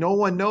either. Like, no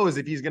one knows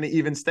if he's going to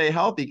even stay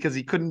healthy because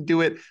he couldn't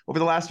do it over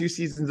the last few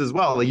seasons as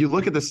well. Like, you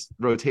look at this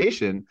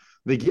rotation,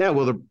 like, yeah,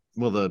 will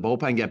the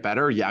bullpen get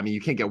better? Yeah, I mean,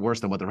 you can't get worse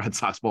than what the Red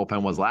Sox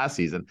bullpen was last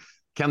season.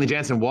 Kenley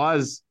Jansen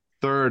was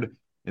third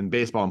in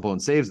baseball in blown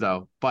saves,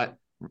 though. But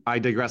I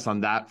digress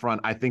on that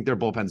front. I think their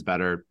bullpen's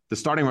better. The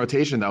starting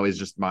rotation, though, is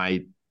just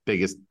my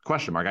biggest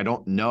question mark. I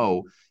don't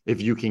know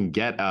if you can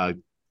get a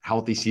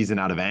healthy season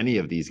out of any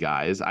of these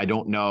guys. I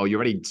don't know. You're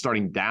already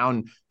starting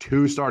down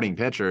 2 starting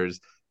pitchers.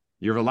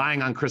 You're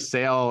relying on Chris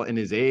Sale in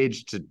his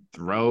age to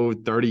throw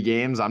 30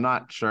 games. I'm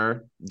not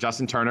sure.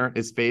 Justin Turner,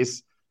 his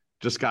face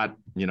just got,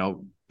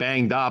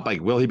 banged up.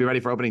 Like, will he be ready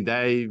for opening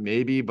day?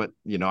 Maybe, but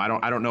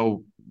I don't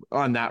know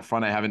on that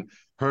front. I haven't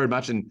heard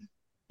much. And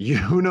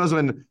who knows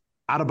when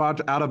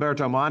Adalberto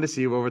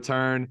Mondesi will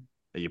return.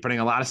 You're putting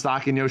a lot of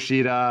stock in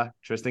Yoshida,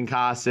 Tristan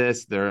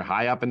Casas. They're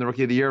high up in the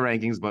Rookie of the Year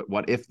rankings, but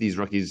what if these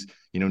rookies,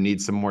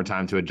 need some more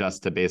time to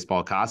adjust to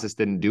baseball? Casas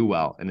didn't do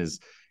well in his,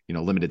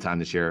 limited time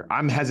this year.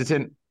 I'm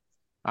hesitant.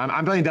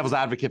 I'm playing devil's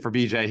advocate for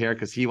BJ here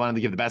because he wanted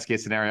to give the best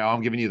case scenario.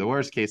 I'm giving you the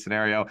worst case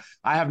scenario.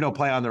 I have no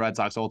play on the Red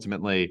Sox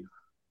ultimately.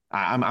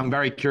 I'm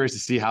very curious to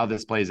see how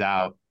this plays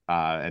out.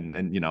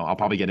 And I'll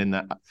probably get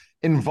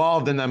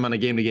involved in them on a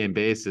game-to-game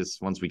basis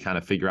once we kind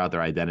of figure out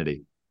their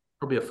identity.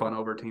 It'll be a fun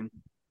over team.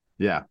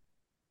 Yeah.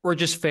 We're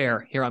just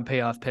fair here on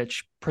Payoff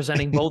Pitch,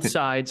 presenting both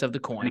sides of the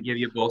coin. I give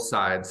you both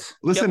sides.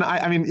 Listen, yep.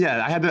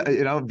 I had to,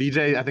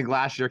 BJ, I think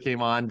last year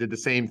came on, did the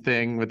same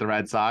thing with the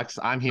Red Sox.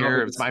 I'm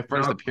here. It's my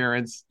first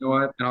appearance. You know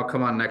what? And I'll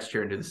come on next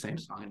year and do the same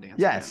song and dance.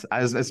 Yes.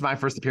 It's my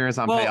first appearance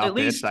on Payoff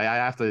Pitch. I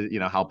have to,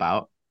 help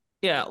out.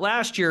 Yeah,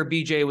 last year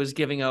BJ was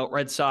giving out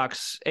Red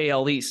Sox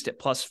AL East at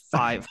plus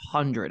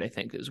 500, I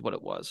think is what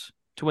it was,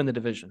 to win the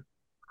division.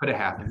 Could have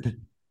happened.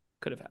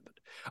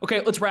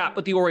 Okay, let's wrap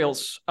with the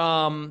Orioles.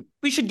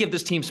 We should give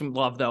this team some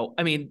love, though.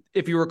 I mean,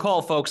 if you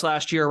recall, folks,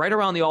 last year, right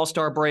around the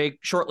All-Star break,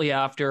 shortly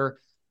after,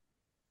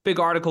 big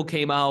article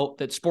came out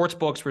that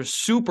sportsbooks were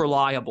super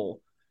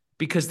liable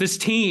because this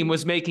team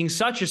was making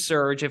such a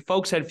surge. If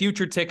folks had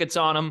future tickets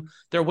on them,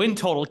 their win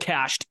total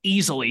cashed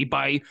easily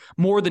by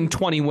more than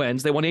 20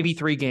 wins. They won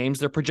 83 games.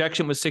 Their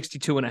projection was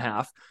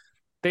 62.5.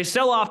 They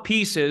sell off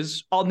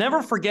pieces. I'll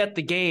never forget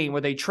the game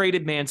where they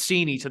traded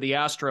Mancini to the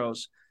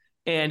Astros,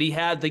 and he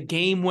had the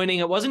game winning.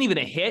 It wasn't even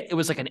a hit. It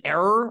was like an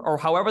error or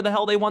however the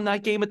hell they won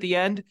that game at the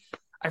end.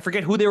 I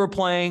forget who they were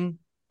playing,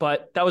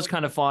 but that was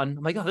kind of fun.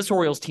 I'm like, oh, this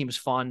Orioles team is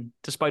fun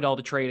despite all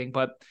the trading.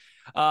 But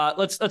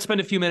let's spend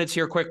a few minutes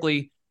here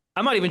quickly.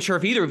 I'm not even sure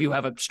if either of you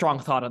have a strong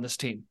thought on this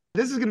team.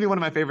 This is going to be one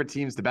of my favorite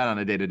teams to bet on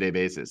a day-to-day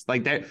basis.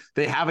 Like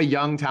they have a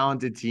young,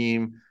 talented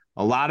team,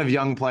 a lot of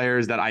young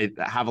players that I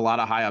have a lot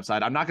of high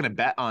upside. I'm not going to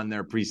bet on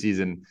their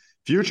preseason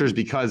futures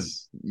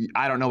because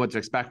I don't know what to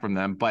expect from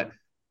them. But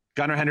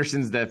Gunnar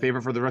Henderson's the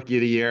favorite for the Rookie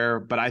of the Year.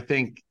 But I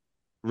think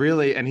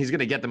really, and he's going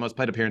to get the most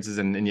plate appearances.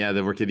 And yeah,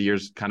 the Rookie of the Year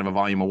is kind of a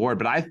volume award.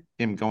 But I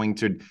am going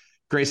to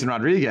Grayson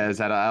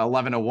Rodriguez at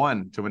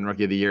 11-1 to win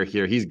Rookie of the Year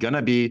here. He's going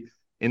to be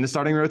in the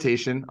starting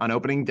rotation on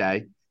opening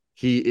day.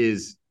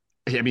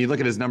 Look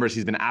at his numbers.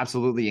 He's been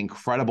absolutely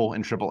incredible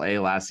in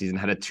AAA last season,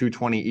 had a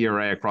 2.20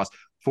 ERA across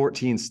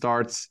 14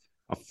 starts,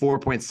 a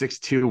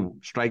 4.62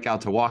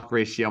 strikeout to walk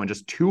ratio, and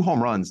just 2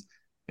 home runs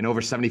in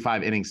over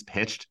 75 innings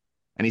pitched.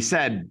 And he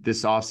said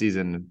this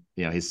offseason,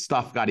 his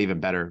stuff got even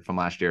better from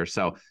last year.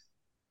 So,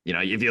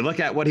 if you look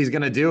at what he's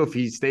going to do, if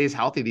he stays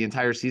healthy the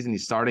entire season,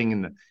 he's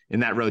starting in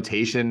that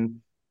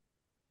rotation.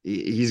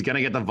 He's going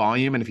to get the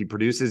volume. And if he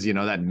produces,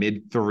 that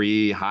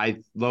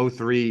mid-3, low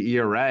 3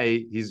 ERA,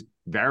 he's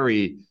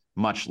very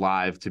much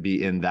live to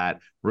be in that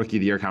Rookie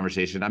of the Year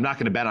conversation. I'm not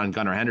going to bet on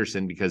Gunnar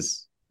Henderson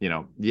because,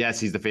 yes,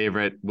 he's the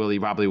favorite. Will he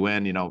probably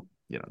win?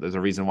 There's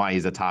a reason why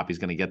he's the top. He's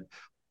going to get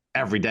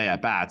every day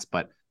at bats.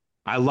 But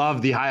I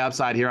love the high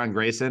upside here on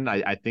Grayson.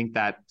 I think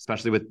that,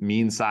 especially with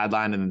mean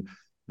sideline and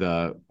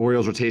the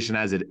Orioles rotation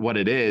as what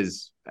it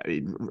is,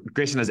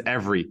 Grayson has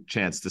every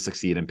chance to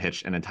succeed and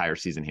pitch an entire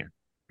season here.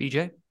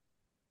 BJ?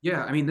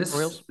 Yeah,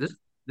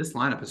 this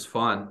lineup is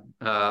fun.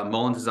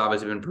 Mullins has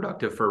obviously been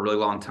productive for a really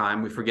long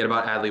time. We forget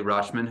about Adley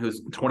Rutschman,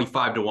 who's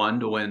 25-1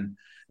 to win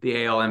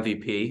the AL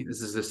MVP.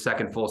 This is his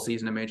second full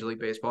season in Major League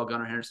Baseball.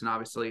 Gunnar Henderson,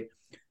 obviously,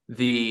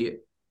 the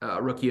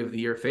Rookie of the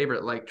Year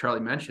favorite, like Charlie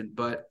mentioned.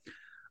 But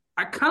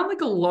I kind of like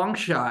a long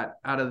shot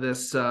out of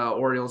this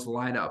Orioles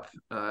lineup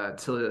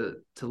to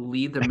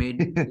lead the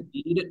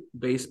lead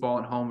baseball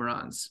in home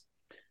runs.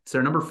 It's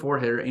their number 4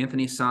 hitter,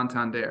 Anthony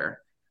Santander.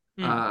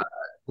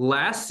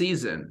 Last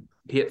season,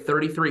 he hit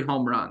 33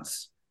 home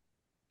runs.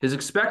 His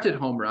expected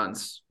home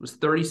runs was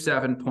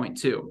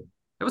 37.2.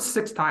 That was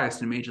 6th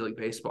highest in Major League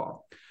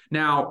Baseball.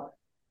 Now,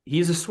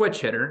 he's a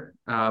switch hitter.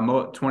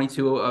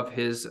 22 of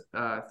his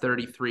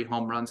 33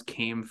 home runs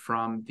came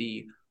from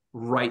the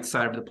right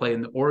side of the plate,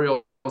 and the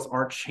Orioles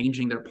are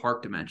changing their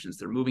park dimensions.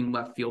 They're moving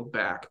left field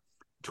back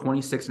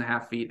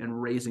 26.5 feet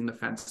and raising the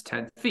fence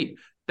 10 feet.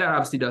 That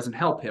obviously doesn't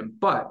help him,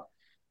 but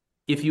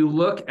If you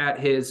look at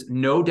his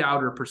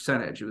no-doubter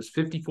percentage, it was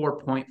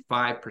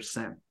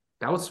 54.5%.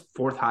 That was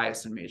fourth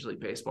highest in Major League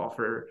Baseball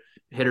for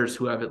hitters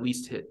who have at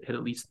least hit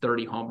at least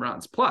 30 home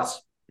runs.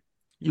 Plus,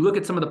 you look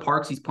at some of the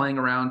parks he's playing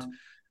around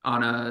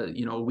on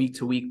a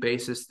week-to-week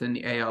basis in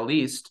the AL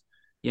East.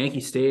 Yankee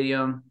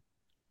Stadium,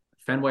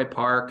 Fenway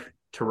Park,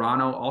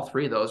 Toronto, all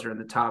three of those are in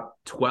the top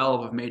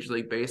 12 of Major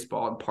League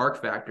Baseball and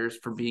park factors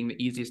for being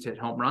the easiest to hit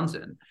home runs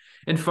in.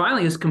 And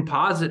finally, his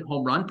composite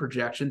home run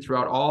projection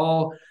throughout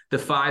all the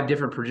 5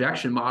 different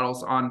projection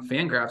models on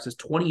Fangraphs is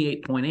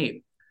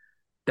 28.8.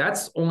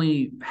 That's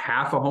only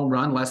half a home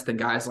run less than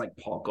guys like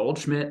Paul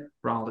Goldschmidt,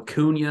 Ronald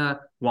Acuna,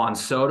 Juan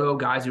Soto,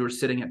 guys who were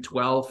sitting at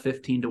 12,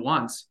 15 to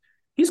 1s.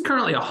 He's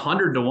currently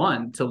 100 to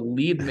 1 to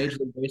lead Major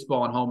League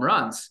Baseball in home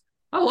runs.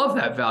 I love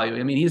that value.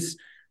 I mean, he's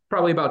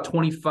probably about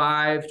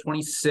 25,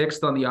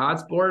 26th on the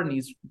odds board, and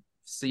he's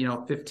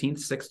 15th,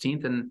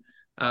 16th in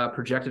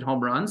projected home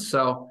runs.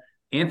 So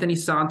Anthony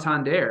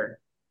Santander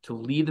to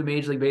lead the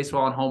Major League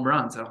Baseball in home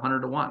runs at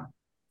 100 to 1.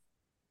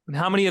 And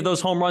how many of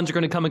those home runs are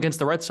going to come against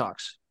the Red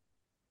Sox?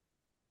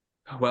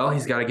 Well,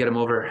 he's got to get him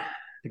over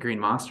the Green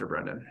Monster,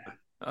 Brendan.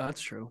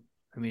 That's true.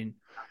 I mean,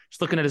 just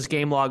looking at his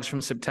game logs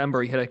from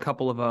September, he hit a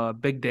couple of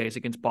big days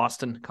against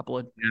Boston, a couple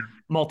of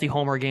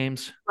multi-homer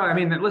games. I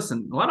mean,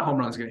 listen, a lot of home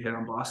runs going to hit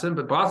on Boston,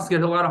 but Boston's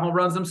going to hit a lot of home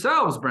runs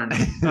themselves, Brendan.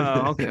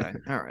 Oh, okay.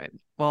 All right.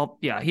 Well,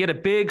 yeah, he had a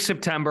big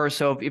September.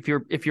 So if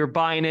you're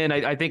buying in,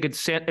 I think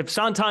if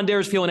Santander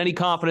is feeling any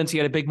confidence, he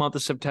had a big month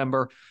of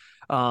September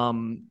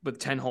with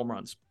 10 home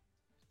runs.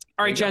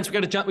 All right, gents, we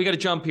got to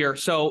jump here.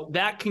 So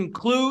that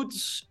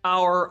concludes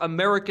our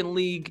American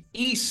League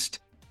East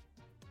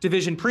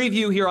division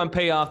preview here on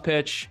Payoff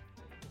Pitch.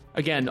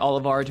 Again, all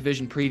of our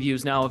division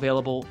previews now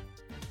available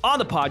on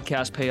the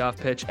podcast Payoff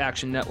Pitch,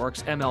 Action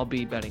Network's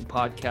MLB betting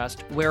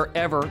podcast.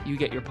 Wherever you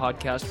get your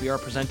podcast, we are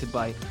presented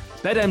by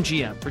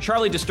BetMGM. For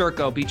Charlie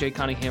DiSturco, BJ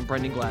Cunningham,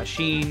 Brendan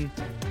Glasheen.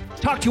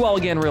 Talk to you all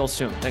again real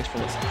soon. Thanks for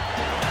listening.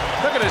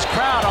 Look at his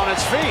crowd on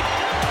its feet.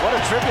 What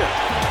a tribute.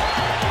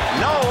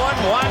 No one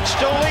wants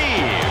to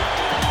leave.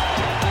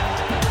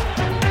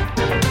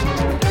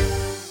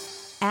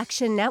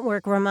 Action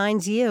Network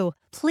reminds you,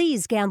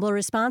 please gamble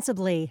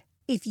responsibly.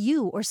 If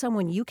you or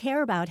someone you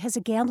care about has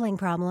a gambling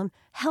problem,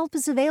 help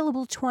is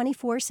available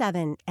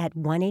 24/7 at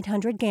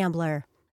 1-800-GAMBLER.